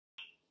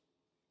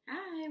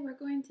we're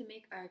going to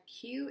make our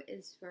Q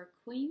is for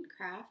Queen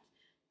craft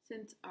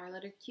since our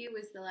letter Q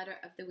was the letter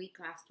of the week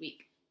last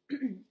week.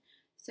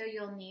 So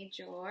you'll need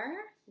your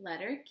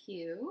letter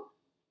Q.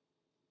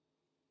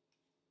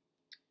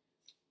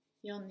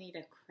 You'll need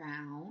a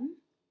crown.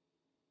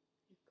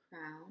 A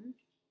crown.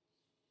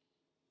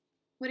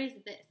 What is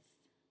this?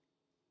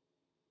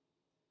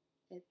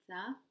 It's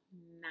a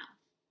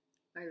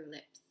mouth or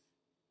lips.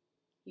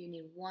 You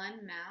need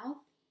one mouth,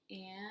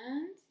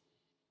 and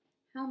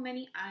how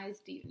many eyes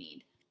do you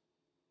need?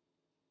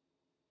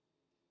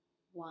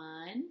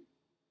 1,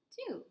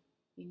 2.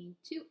 You need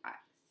 2 eyes.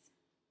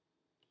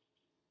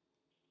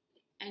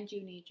 And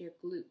you need your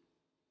glue.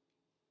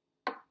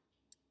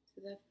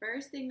 So the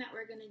first thing that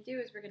we're going to do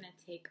is we're going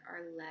to take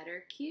our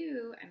letter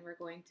Q and we're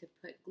going to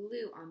put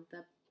glue on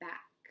the back.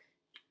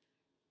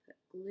 Put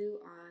glue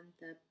on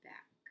the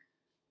back.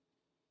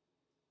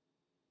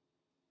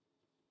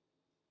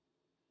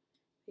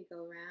 We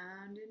go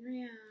round and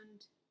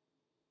round.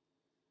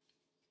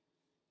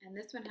 And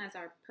this one has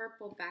our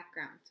purple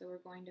background, so we're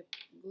going to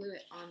glue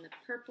it on the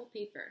purple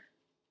paper.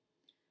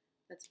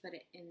 Let's put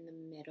it in the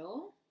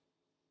middle.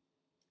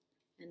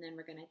 And then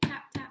we're going to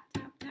tap, tap,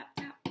 tap, tap,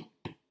 tap.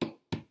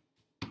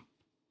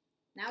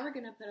 Now we're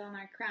going to put on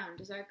our crown.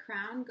 Does our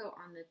crown go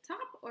on the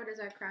top or does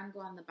our crown go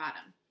on the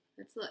bottom?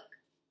 Let's look.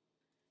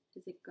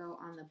 Does it go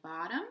on the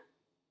bottom?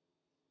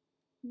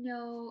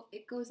 No,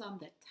 it goes on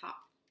the top.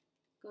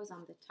 It goes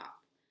on the top.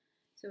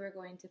 So we're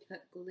going to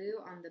put glue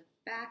on the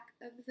back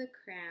of the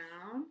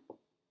crown.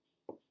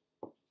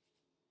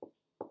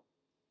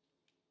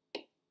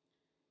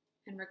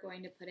 And we're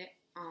going to put it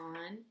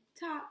on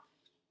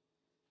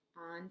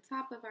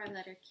top of our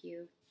letter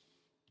Q.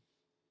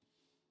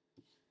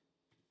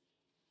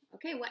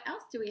 Okay, what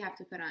else do we have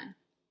to put on?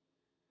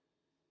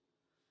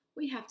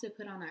 We have to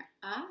put on our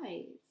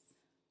eyes.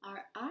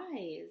 Our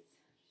eyes.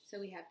 So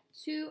we have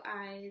 2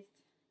 eyes,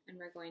 and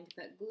we're going to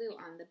put glue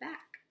on the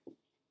back.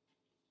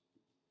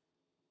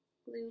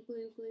 Glue,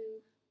 glue,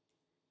 glue.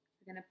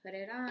 We're going to put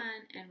it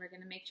on, and we're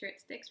going to make sure it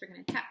sticks. We're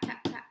going to tap,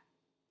 tap, tap.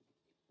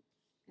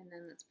 And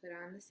then let's put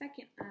on the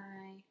second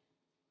eye.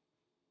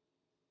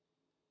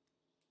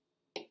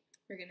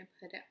 We're going to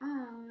put it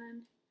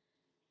on,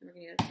 and we're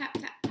going to go tap,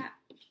 tap, tap.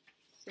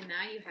 So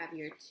now you have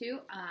your 2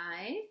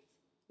 eyes,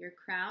 your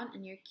crown,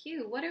 and your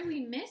Q. What are we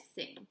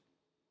missing?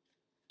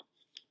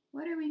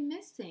 What are we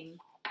missing?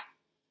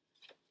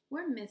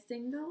 We're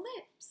missing the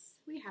lips.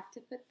 We have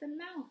to put the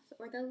mouth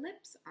or the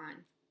lips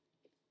on.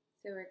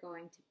 So we're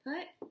going to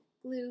put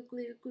glue,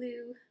 glue,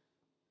 glue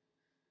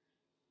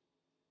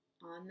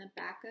on the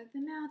back of the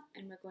mouth,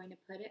 and we're going to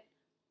put it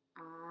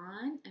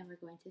on, and we're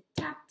going to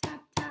tap,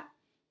 tap, tap.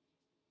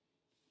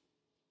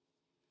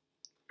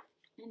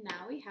 And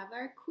now we have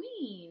our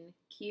queen.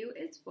 Q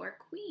is for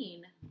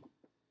queen.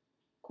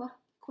 Qu,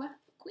 qu,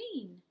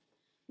 queen.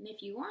 And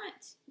if you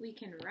want, we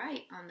can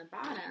write on the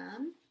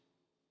bottom,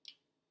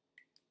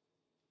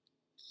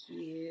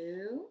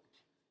 Q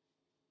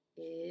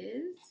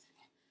is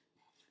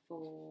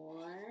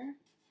for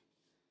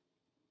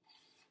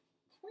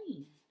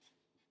queen.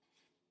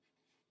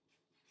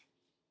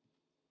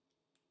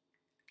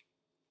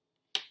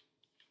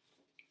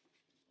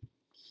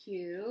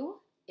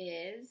 Q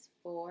is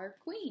for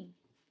queen.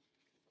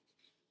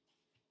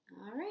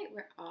 All right,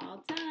 we're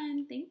all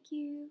done. Thank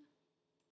you.